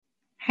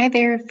Hi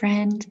there,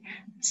 friend.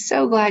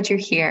 So glad you're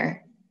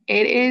here.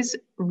 It is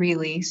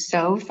really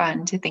so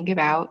fun to think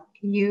about.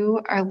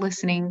 You are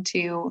listening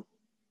to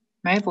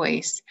my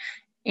voice,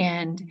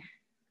 and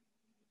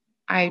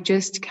I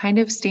just kind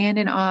of stand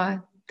in awe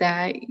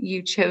that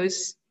you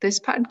chose this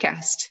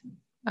podcast.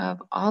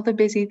 Of all the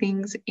busy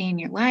things in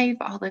your life,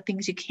 all the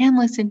things you can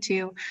listen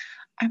to,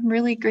 I'm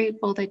really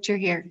grateful that you're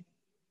here.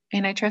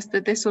 And I trust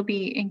that this will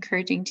be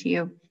encouraging to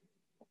you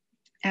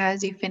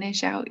as you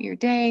finish out your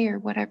day or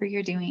whatever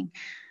you're doing.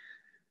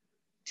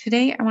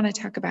 Today, I want to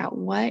talk about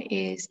what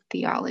is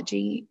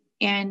theology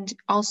and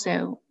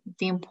also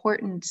the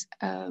importance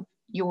of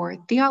your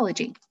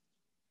theology.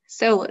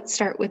 So let's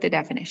start with the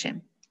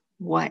definition.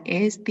 What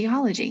is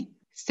theology?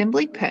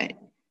 Simply put,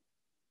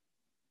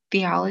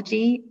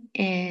 theology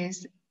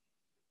is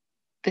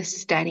the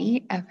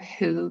study of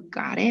who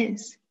God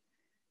is.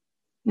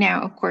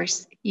 Now, of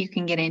course, you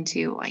can get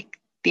into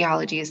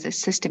theology is the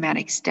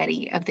systematic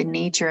study of the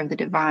nature of the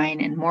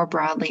divine and more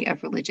broadly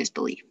of religious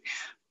belief.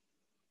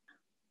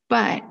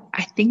 But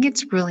I think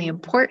it's really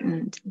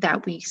important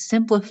that we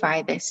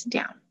simplify this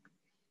down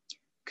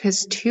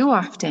because too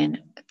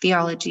often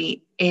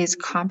theology is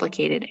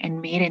complicated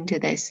and made into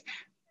this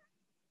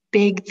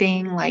big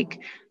thing like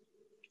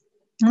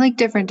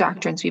different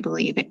doctrines we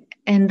believe in,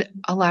 and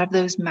a lot of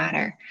those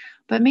matter,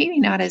 but maybe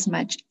not as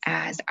much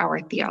as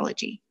our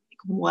theology.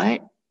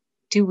 What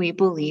do we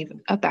believe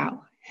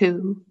about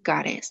who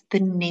God is, the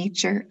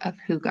nature of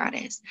who God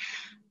is?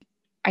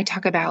 I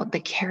talk about the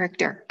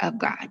character of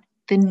God,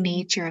 the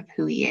nature of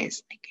who he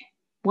is,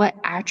 what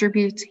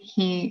attributes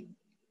he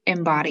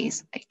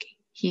embodies,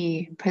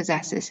 he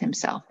possesses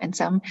himself. And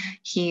some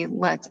he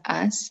lets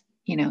us,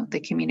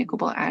 the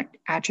communicable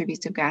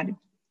attributes of God,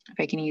 if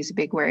I can use a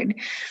big word.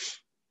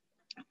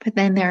 But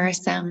then there are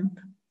some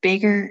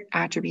bigger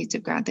attributes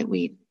of God that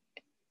we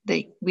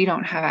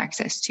don't have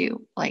access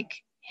to,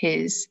 like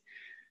his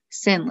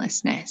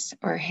sinlessness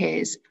or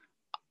his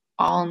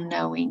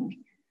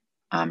all-knowing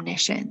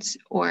omniscience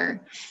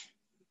or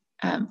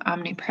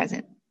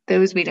omnipresent.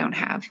 Those we don't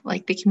have,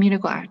 like the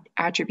communicable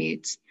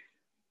attributes,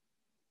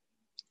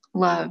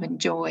 love and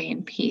joy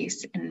and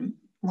peace and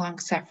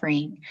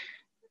long-suffering,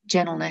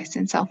 gentleness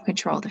and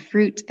self-control, the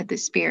fruit of the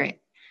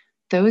Spirit.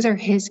 Those are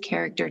his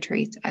character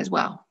traits as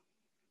well.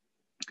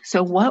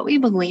 So what we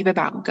believe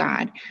about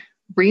God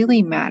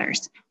really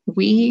matters.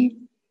 We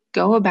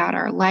go about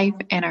our life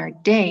and our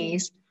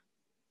days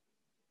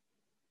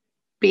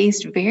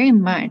based very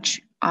much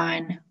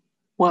on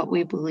what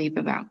we believe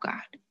about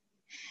God.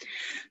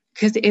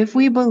 Because if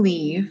we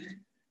believe,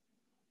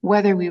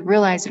 whether we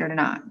realize it or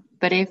not,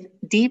 but if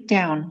deep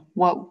down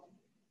what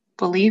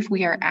belief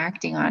we are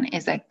acting on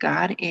is that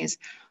God is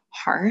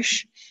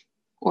harsh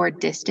or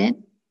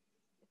distant,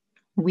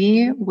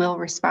 we will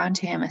respond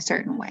to him a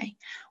certain way.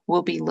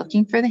 We'll be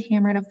looking for the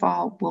hammer to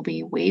fall. We'll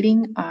be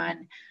waiting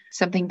on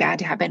something bad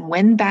to happen.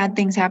 When bad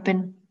things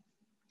happen,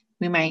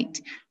 we might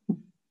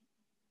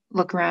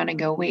look around and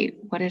go, wait,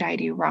 what did I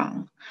do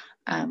wrong?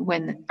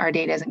 When our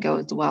day doesn't go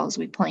as well as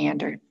we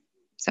planned or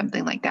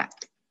something like that.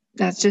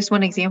 That's just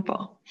one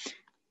example.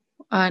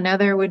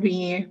 Another would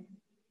be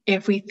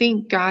if we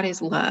think God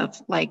is love,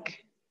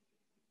 like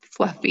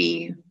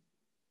fluffy,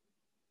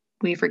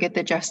 we forget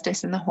the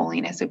justice and the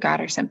holiness of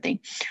God or something,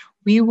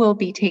 we will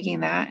be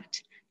taking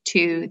that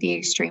to the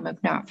extreme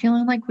of not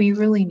feeling like we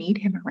really need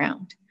him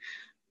around.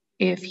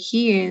 If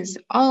he is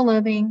all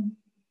loving,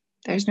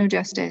 there's no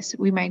justice.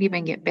 We might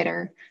even get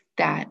bitter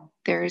that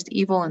there's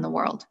evil in the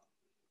world.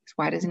 So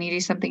why doesn't he do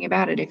something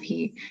about it if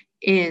he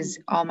is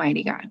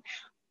Almighty God?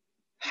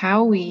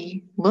 How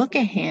we look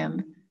at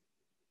him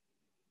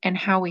and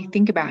how we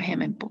think about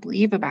him and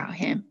believe about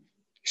him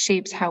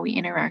shapes how we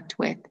interact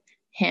with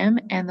him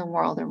and the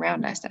world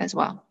around us as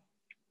well.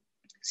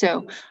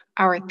 So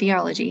our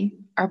theology,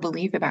 our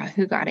belief about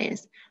who God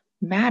is,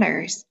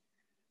 matters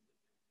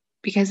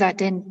because that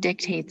then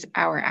dictates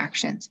our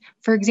actions.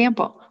 For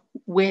example,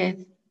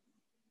 within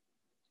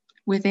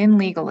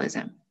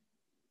legalism,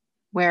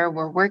 where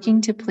we're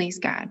working to please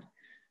God,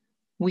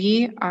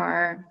 we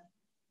are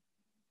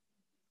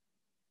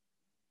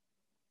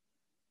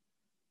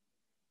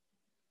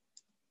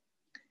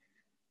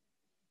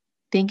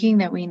thinking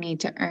that we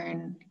need to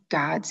earn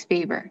God's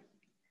favor.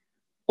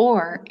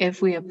 Or if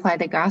we apply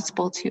the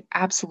gospel to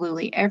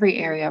absolutely every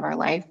area of our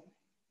life,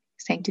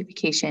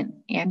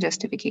 sanctification and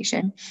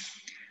justification,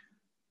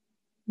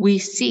 we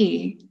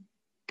see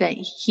that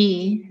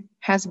he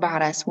has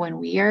bought us when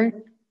we are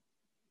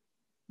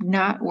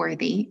not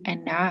worthy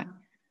and not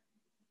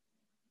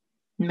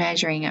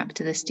measuring up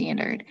to the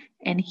standard.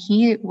 And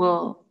he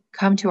will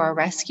come to our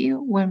rescue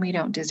when we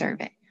don't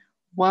deserve it.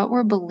 What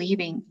we're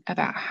believing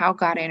about how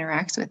God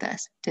interacts with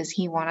us. Does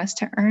he want us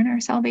to earn our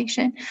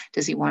salvation?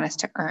 Does he want us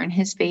to earn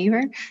his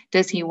favor?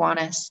 Does he want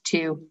us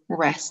to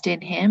rest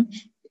in him?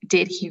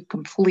 Did he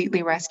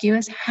completely rescue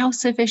us? How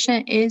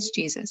sufficient is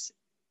Jesus?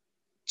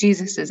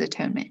 Jesus'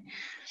 atonement.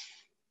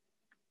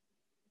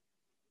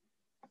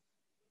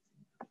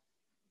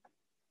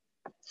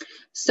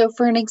 So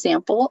for an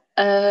example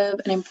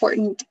of an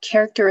important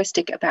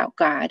characteristic about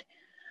God,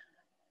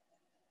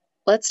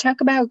 let's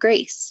talk about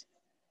grace.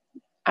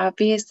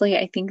 Obviously,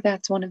 I think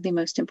that's one of the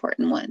most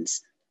important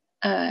ones.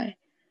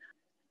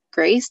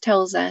 Grace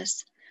tells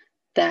us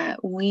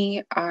that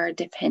we are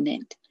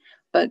dependent,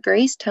 but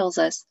grace tells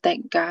us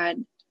that God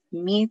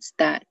meets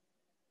that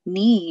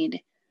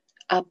need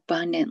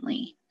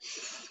abundantly.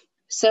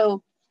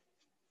 So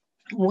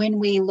when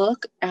we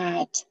look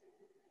at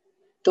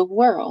the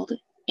world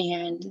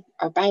and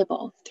our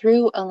Bible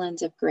through a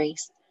lens of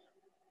grace,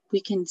 we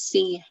can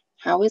see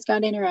how is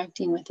God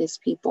interacting with his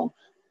people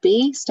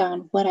based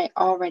on what I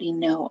already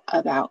know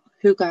about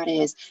who God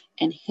is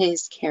and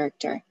his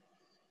character.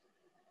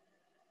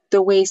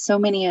 The way so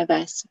many of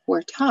us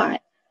were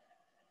taught,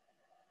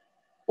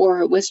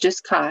 or was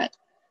just caught,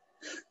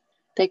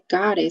 that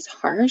God is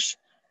harsh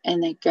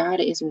and that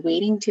God is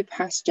waiting to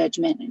pass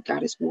judgment and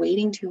God is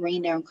waiting to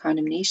rain down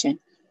condemnation.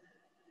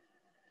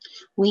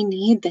 We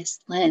need this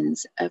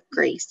lens of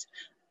grace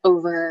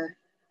over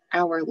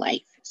our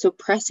life. So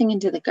pressing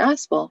into the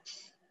gospel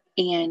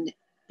and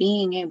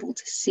being able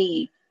to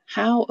see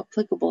how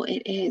applicable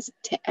it is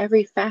to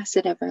every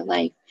facet of our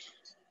life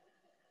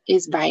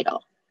is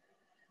vital.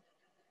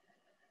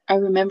 I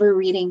remember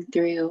reading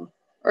through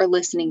or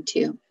listening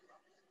to,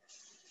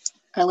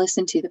 I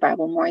listen to the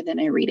Bible more than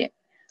I read it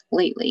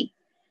lately,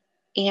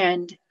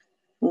 and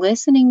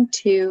listening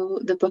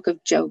to the book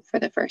of Job for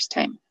the first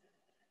time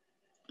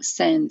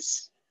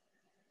since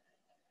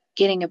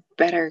getting a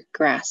better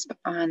grasp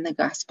on the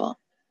gospel.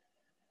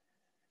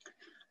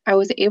 I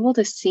was able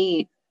to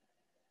see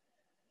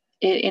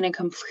it in a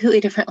completely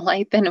different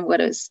light than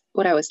what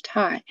I was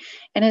taught.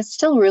 And it's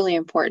still really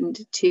important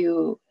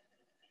to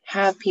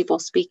have people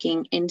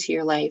speaking into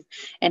your life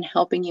and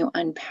helping you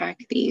unpack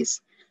these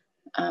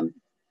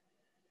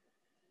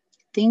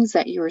things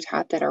that you were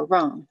taught that are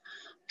wrong.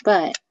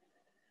 But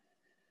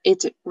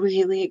it's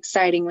really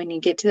exciting when you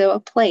get to a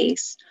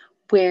place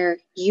where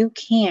you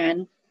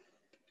can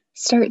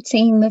start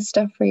seeing this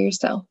stuff for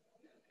yourself.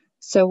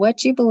 So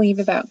what you believe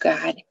about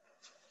God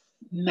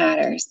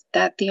matters.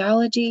 That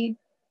theology,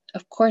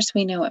 of course,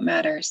 we know it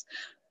matters,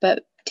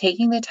 but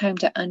taking the time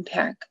to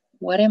unpack,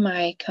 what am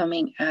I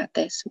coming at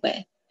this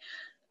with?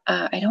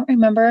 I don't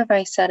remember if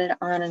I said it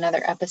on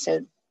another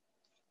episode.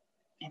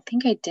 I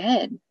think I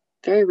did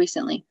very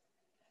recently.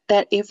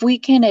 That if we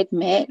can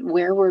admit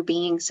where we're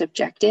being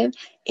subjective,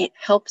 it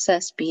helps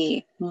us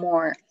be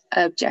more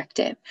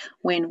objective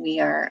when we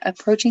are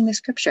approaching the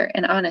scripture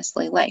and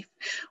honestly life,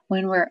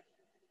 when we're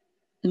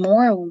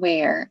more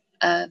aware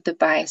of the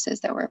biases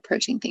that we're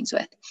approaching things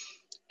with.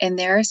 And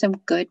there are some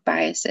good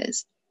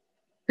biases,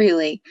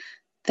 really,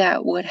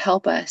 that would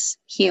help us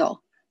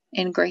heal.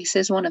 And grace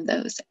is one of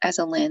those as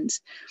a lens.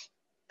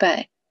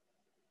 But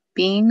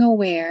being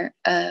aware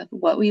of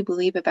what we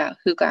believe about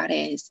who God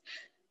is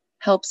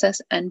helps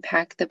us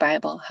unpack the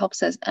Bible,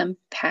 helps us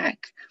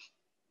unpack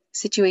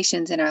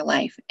situations in our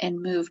life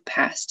and move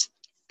past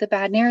the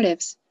bad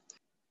narratives.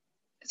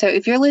 So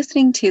if you're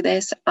listening to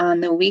this on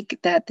the week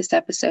that this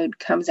episode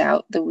comes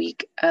out, the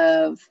week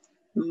of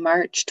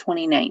March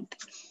 29th,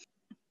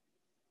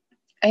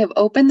 I have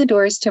opened the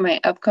doors to my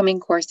upcoming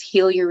course,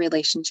 Heal Your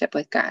Relationship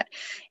with God.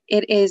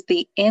 It is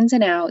the ins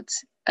and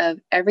outs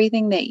of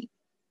everything that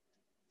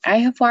I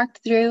have walked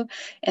through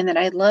and that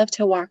I'd love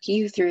to walk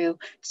you through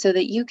so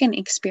that you can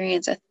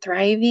experience a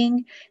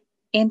thriving,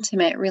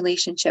 intimate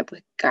relationship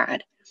with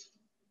God.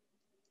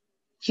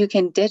 You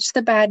can ditch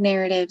the bad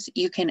narratives.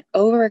 You can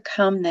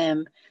overcome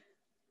them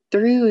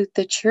through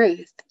the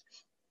truth.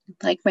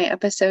 Like my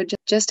episode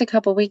just a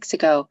couple weeks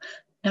ago,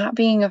 not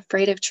being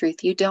afraid of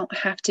truth. You don't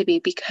have to be,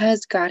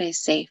 because God is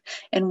safe.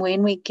 And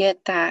when we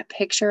get that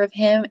picture of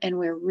him and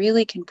we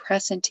really can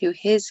press into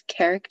his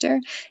character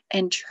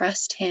and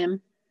trust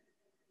him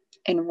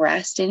and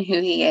rest in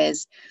who he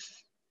is,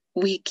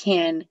 we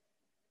can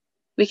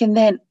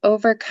then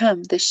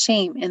overcome the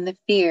shame and the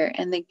fear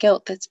and the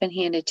guilt that's been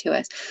handed to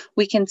us.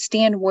 We can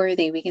stand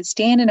worthy. We can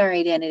stand in our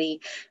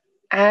identity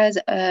as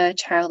a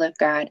child of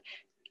God.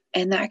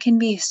 And that can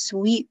be a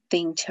sweet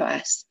thing to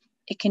us.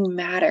 It can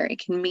matter. It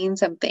can mean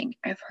something.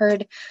 I've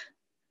heard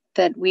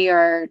that we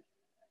are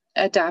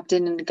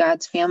adopted into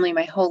God's family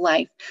my whole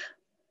life.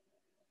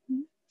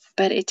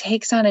 But it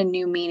takes on a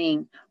new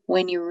meaning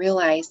when you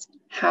realize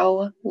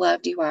how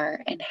loved you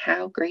are and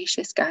how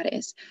gracious God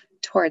is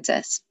towards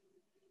us.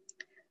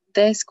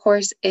 This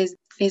course is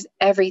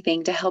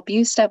everything to help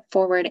you step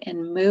forward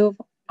and move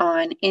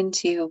on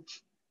into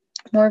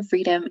more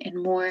freedom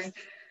and more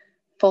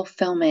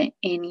fulfillment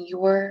in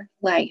your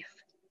life.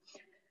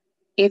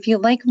 If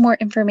you'd like more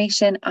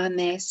information on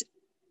this,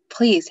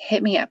 please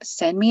hit me up.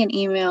 Send me an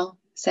email,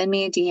 send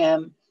me a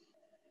DM.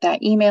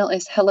 That email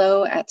is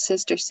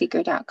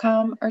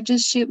hello@sisterseeker.com, or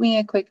just shoot me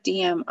a quick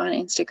DM on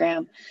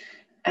Instagram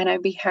and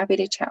I'd be happy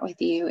to chat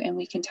with you and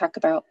we can talk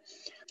about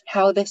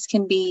how this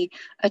can be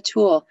a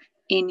tool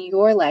in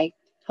your life,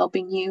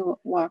 helping you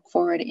walk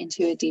forward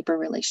into a deeper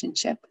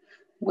relationship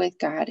with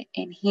God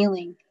and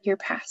healing your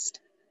past.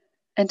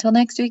 Until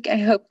next week, I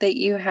hope that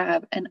you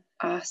have an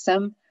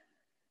awesome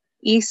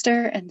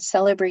Easter and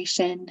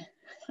celebration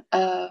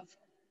of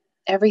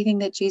everything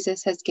that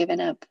Jesus has given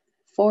up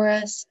for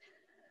us.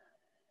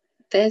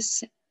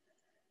 this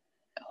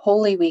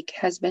Holy Week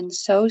has been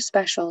so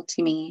special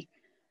to me,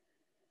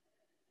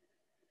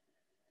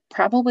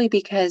 probably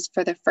because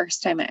for the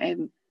first time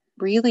I'm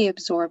really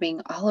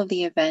absorbing all of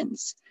the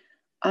events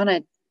on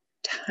a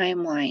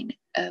timeline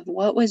of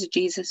what was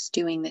Jesus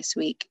doing this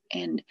week,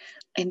 and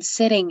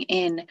sitting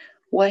in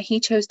what he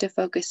chose to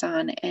focus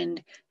on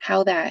and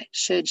how that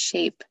should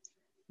shape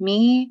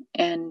me.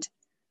 And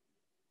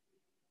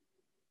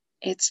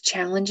it's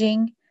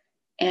challenging,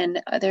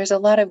 and there's a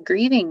lot of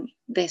grieving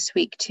this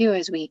week too,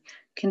 as we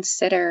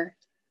consider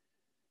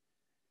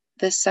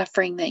the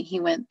suffering that he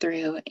went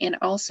through, and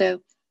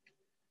also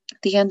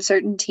the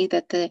uncertainty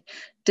that the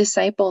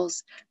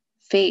disciples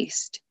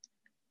faced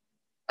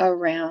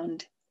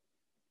around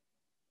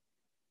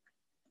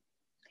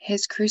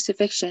his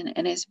crucifixion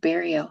and his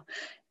burial,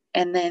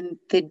 and then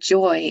the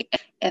joy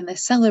and the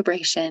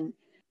celebration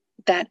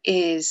that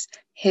is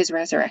his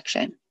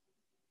resurrection.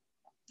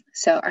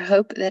 So I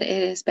hope that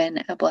it has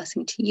been a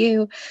blessing to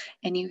you,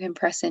 and you can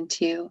press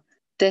into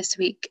this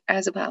week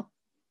as well.